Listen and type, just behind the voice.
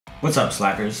What's up,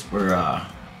 slackers? We're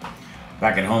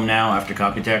back at home now after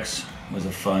Computex. It was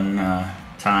a fun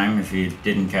time. If you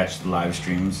didn't catch the live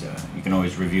streams, you can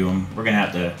always review them. We're gonna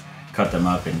have to cut them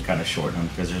up and kind of shorten them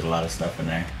because there's a lot of stuff in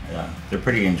there. They're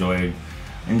pretty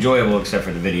enjoyable except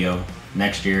for the video.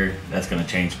 Next year, that's gonna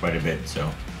change quite a bit.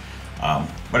 So,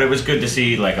 but it was good to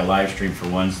see like a live stream for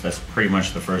once. That's pretty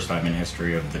much the first time in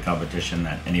history of the competition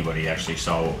that anybody actually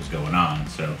saw what was going on.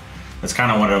 So that's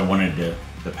kind of what I wanted to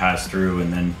pass through,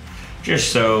 and then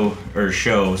just show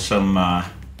some, I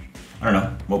don't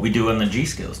know, what we do on the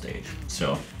G-Skill stage.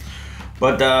 So,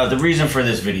 but the reason for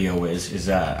this video is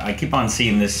I keep on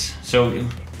seeing this. So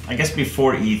I guess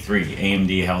before E3,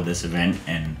 AMD held this event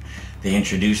and they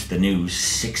introduced the new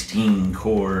 16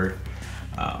 core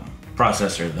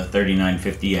processor, the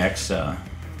 3950X,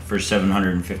 for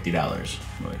 $750,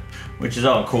 which is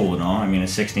all cool and all. I mean, a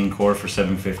 16 core for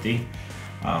 $750.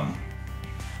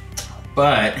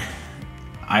 But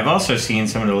I've also seen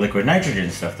some of the liquid nitrogen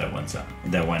stuff that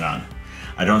went on.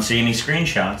 I don't see any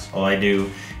screenshots. All I do,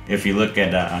 if you look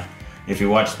at, if you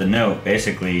watch the note,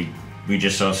 basically we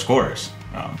just saw scores.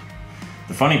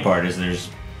 The funny part is there's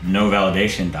no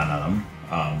validation done on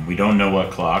them. We don't know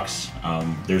what clocks.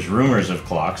 There's rumors of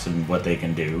clocks and what they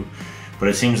can do, but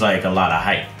it seems like a lot of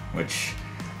hype, which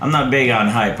I'm not big on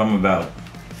hype. I'm about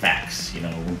facts. You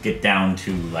know, we'll get down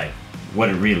to like what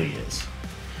it really is.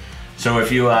 So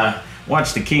if you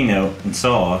watched the keynote and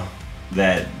saw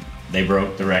that they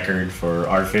broke the record for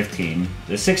R15,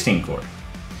 the 16 core,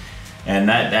 and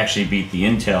that actually beat the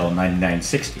Intel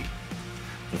 9960.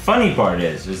 The funny part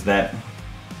is that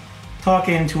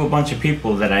talking to a bunch of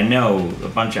people that I know, a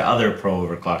bunch of other pro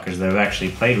overclockers that have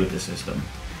actually played with the system,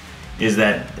 is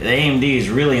that the AMD is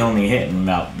really only hitting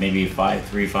about maybe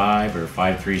 535 or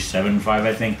 5375,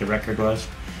 I think the record was.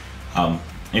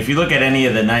 If you look at any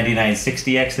of the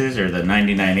 9960Xs or the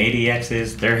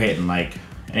 9980Xs, they're hitting like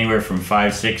anywhere from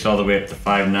 5.6 all the way up to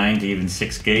 5.9 to even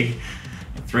 6 gig.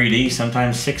 3D,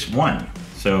 sometimes 6.1.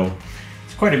 So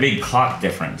it's quite a big clock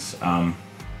difference.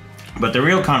 But the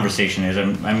real conversation is,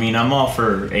 I mean, I'm all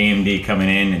for AMD coming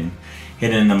in and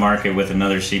hitting the market with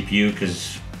another CPU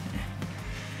because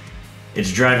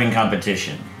it's driving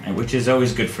competition, which is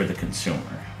always good for the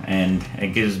consumer. And it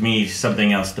gives me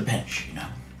something else to bench, you know.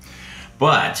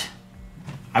 But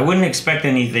I wouldn't expect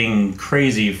anything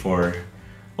crazy for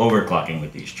overclocking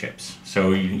with these chips.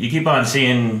 So you keep on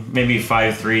seeing maybe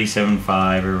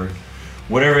 5375 or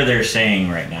whatever they're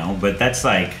saying right now, but that's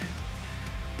like,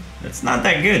 that's not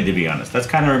that good, to be honest. That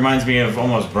kind of reminds me of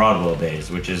almost Broadwell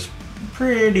days, which is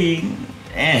pretty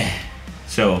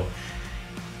So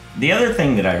the other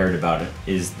thing that I heard about it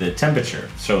is the temperature.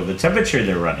 So the temperature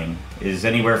they're running is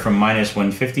anywhere from minus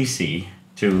 150C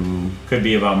to could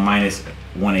be about minus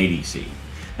 180C.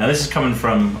 Now this is coming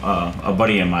from a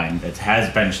buddy of mine that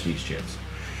has benched these chips.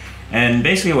 And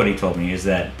basically what he told me is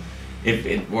that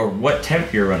or what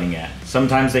temp you're running at.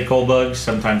 Sometimes they cold bug,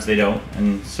 sometimes they don't.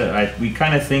 And so we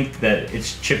kind of think that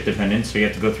it's chip dependent, so you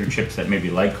have to go through chips that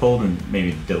maybe like cold and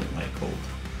maybe don't like cold.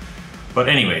 But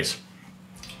anyways,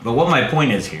 but what my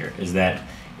point is here is that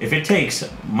if it takes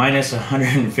minus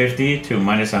 150 to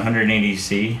minus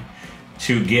 180C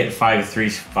to get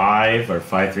 535 or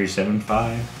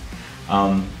 5375,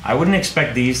 I wouldn't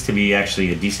expect these to be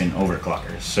actually a decent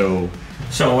overclocker. So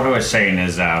what I was saying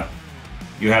is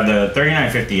you have the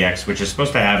 3950X, which is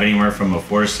supposed to have anywhere from a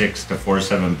 4.6 to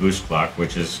 4.7 boost clock,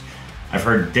 which is, I've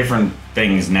heard different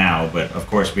things now, but of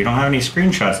course we don't have any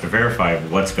screenshots to verify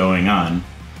what's going on,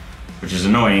 which is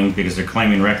annoying because they're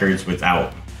claiming records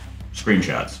without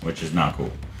screenshots, which is not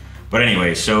cool. But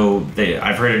anyway, so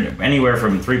I've heard anywhere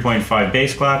from 3.5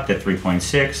 base clock to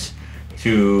 3.6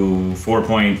 to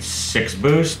 4.6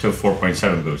 boost to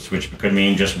 4.7 boost, which could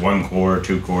mean just one core,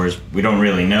 two cores. We don't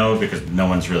really know because no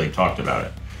one's really talked about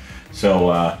it.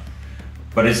 So,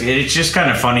 but it's just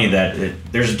kind of funny that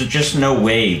there's just no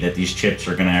way that these chips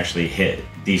are going to actually hit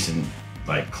decent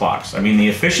like clocks. I mean, the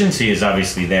efficiency is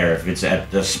obviously there. If it's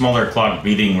at the smaller clock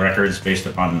beating records based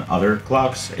upon other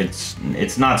clocks,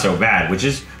 it's not so bad, which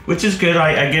is good.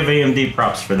 I give AMD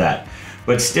props for that.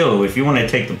 But still, if you want to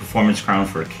take the performance crown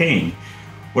for a king,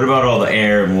 what about all the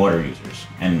air and water users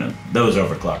and those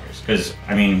overclockers? Because,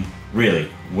 I mean,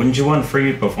 really, wouldn't you want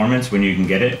free performance when you can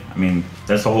get it? I mean,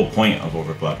 that's the whole point of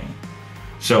overclocking.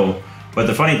 So, but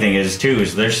the funny thing is, too,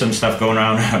 is there's some stuff going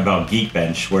on about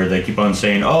Geekbench where they keep on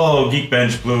saying, oh,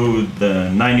 Geekbench blew the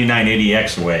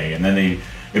 9980X away, and then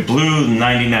it blew the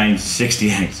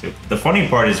 9960X. The funny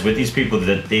part is with these people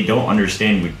that they don't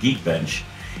understand with Geekbench,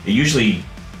 it usually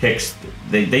picks,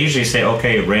 they usually say,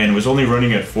 okay, it was only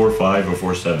running at 4.5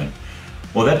 or 4.7.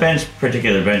 Well, that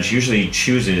particular bench usually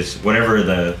chooses whatever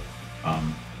the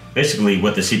basically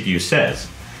what the CPU says.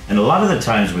 And a lot of the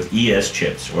times with ES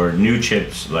chips or new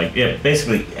chips, like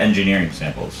basically engineering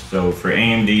samples. So for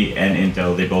AMD and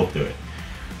Intel, they both do it.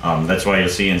 That's why you'll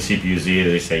see in CPU-Z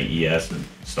they say ES and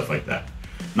stuff like that.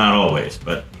 Not always,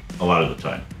 but a lot of the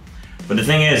time. But the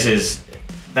thing is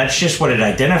that's just what it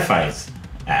identifies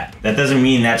at. That doesn't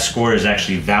mean that score is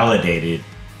actually validated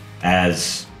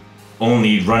as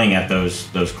only running at those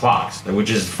clocks,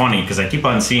 which is funny because I keep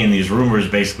on seeing these rumors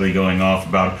basically going off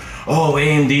about, oh,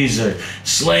 AMD's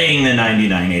slaying the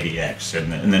 9980X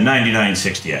and the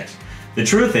 9960X. The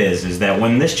truth is that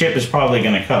when this chip is probably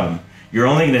going to come, you're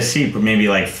only going to see maybe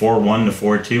like 4.1 to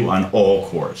 4.2 on all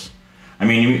cores. I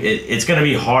mean, it's going to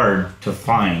be hard to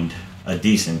find a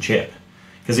decent chip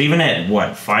because even at what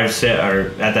at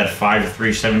that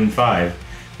 5375,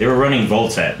 they were running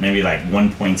volts at maybe like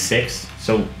 1.6.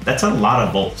 So that's a lot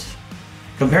of volts.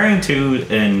 Comparing to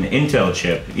an Intel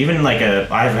chip, even like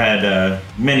I've had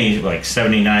many like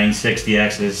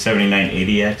 7960Xs,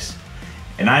 7980X,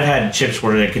 and I've had chips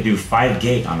where they could do 5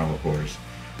 gate on all cores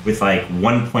with like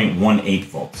 1.18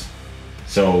 volts.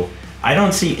 So I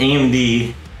don't see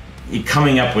AMD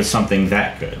coming up with something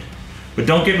that good. But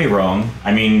don't get me wrong,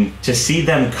 I mean, to see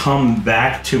them come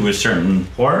back to a certain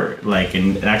port, like,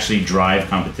 and actually drive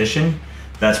competition,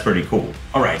 that's pretty cool.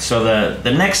 All right, so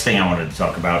the next thing I wanted to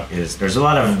talk about is there's a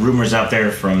lot of rumors out there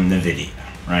from Nvidia,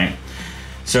 right?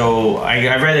 So I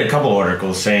read a couple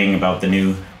articles saying about the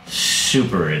new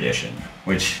Super Edition,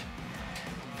 which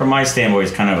from my standpoint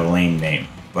is kind of a lame name,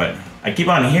 but I keep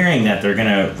on hearing that they're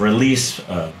gonna release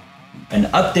an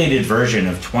updated version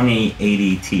of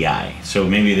 2080 Ti. So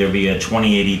maybe there'll be a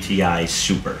 2080 Ti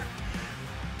Super.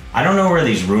 I don't know where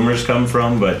these rumors come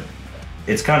from, but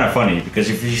it's kind of funny because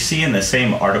if you see in the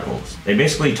same articles, they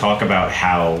basically talk about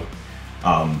how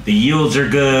the yields are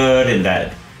good and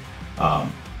that,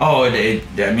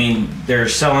 I mean, they're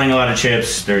selling a lot of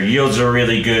chips, their yields are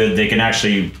really good, they can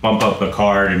actually bump up a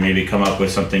card and maybe come up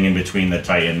with something in between the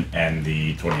Titan and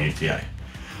the 2080 Ti.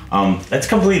 That's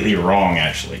completely wrong,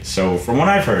 actually. So from what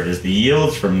I've heard is the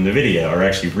yields from Nvidia are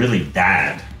actually really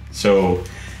bad. So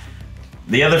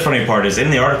the other funny part is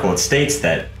in the article, it states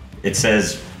that it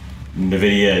says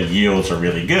Nvidia yields are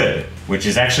really good, which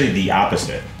is actually the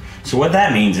opposite. So what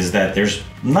that means is that there's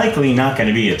likely not going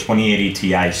to be a 2080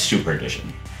 Ti Super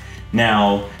Edition.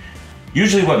 Now,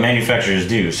 usually what manufacturers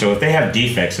do, so if they have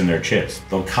defects in their chips,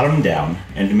 they'll cut them down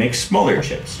and make smaller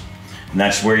chips. And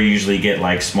that's where you usually get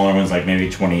like smaller ones like maybe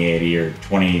 2080 or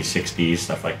 2060,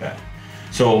 stuff like that.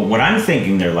 So what I'm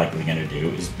thinking they're likely going to do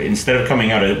is instead of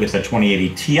coming out with a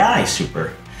 2080 Ti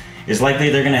Super, is likely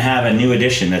they're going to have a new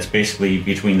edition that's basically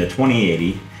between the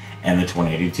 2080 and the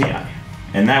 2080 Ti.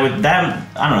 And I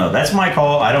don't know, that's my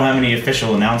call. I don't have any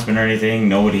official announcement or anything.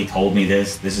 Nobody told me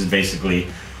this. This is basically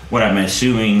what I'm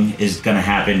assuming is going to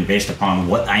happen based upon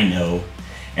what I know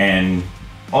and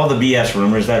all the BS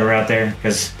rumors that are out there.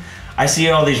 Because I see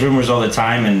all these rumors all the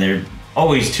time and they're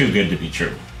always too good to be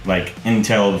true. Like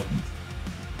Intel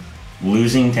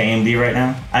losing to AMD right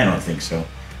now? I don't think so.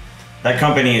 That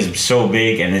company is so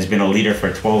big and has been a leader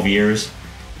for 12 years.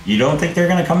 You don't think they're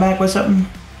gonna come back with something?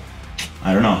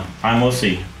 I don't know, time will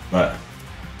see, but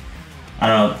I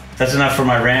don't know, that's enough for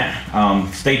my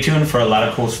rant. Stay tuned for a lot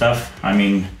of cool stuff. I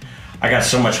mean, I got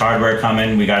so much hardware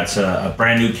coming. We got a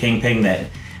brand new Kingpin that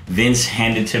Vince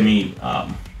handed to me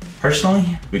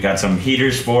personally. We got some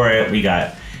heaters for it.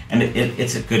 And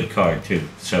it's a good card too.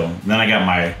 So then I got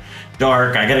my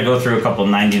dark. I gotta go through a couple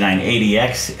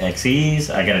 9980X XEs.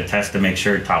 I gotta test to make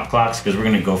sure top clocks because we're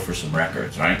gonna go for some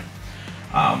records, right?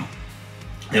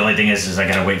 The only thing is I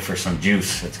gotta wait for some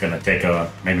juice. It's gonna take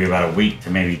maybe about a week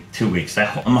to maybe 2 weeks.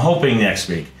 I'm hoping next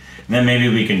week. And then maybe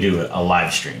we can do a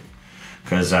live stream.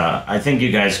 Because I think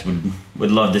you guys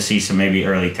would love to see some maybe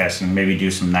early testing, maybe do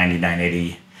some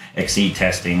 9980 XE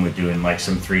testing with doing like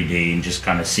some 3D and just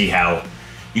kind of see how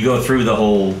you go through the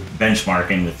whole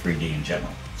benchmarking with 3D in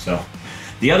general. So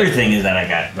the other thing is that I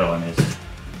got going is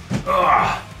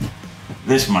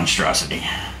this monstrosity.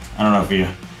 I don't know if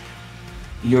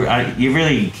you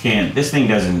really can't. This thing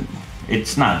doesn't.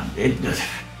 It's not.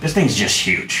 This thing's just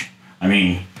huge. I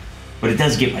mean, but it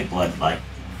does get my blood like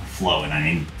flowing. I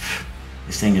mean,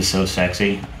 this thing is so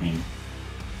sexy. I mean,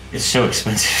 it's so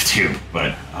expensive too.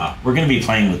 But we're gonna be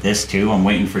playing with this too. I'm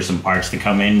waiting for some parts to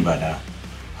come in, but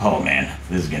oh man,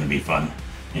 this is gonna be fun.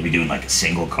 Maybe doing like a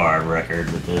single card record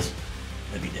with this.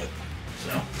 That'd be dope.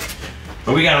 So,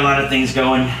 but we got a lot of things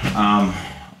going.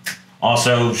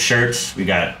 Also shirts. We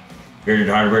got Bearded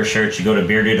Hardware shirts. You go to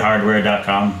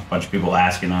beardedhardware.com. A bunch of people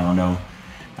asking. I don't know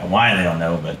why they don't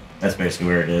know, but That's basically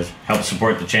where it is. Helps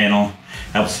support the channel,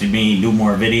 helps me do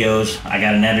more videos. I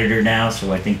got an editor now,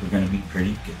 so I think we're gonna be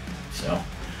pretty good. So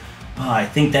I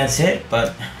think that's it,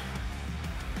 but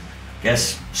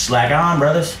guess slack on,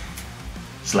 brothers.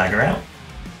 Slacker out.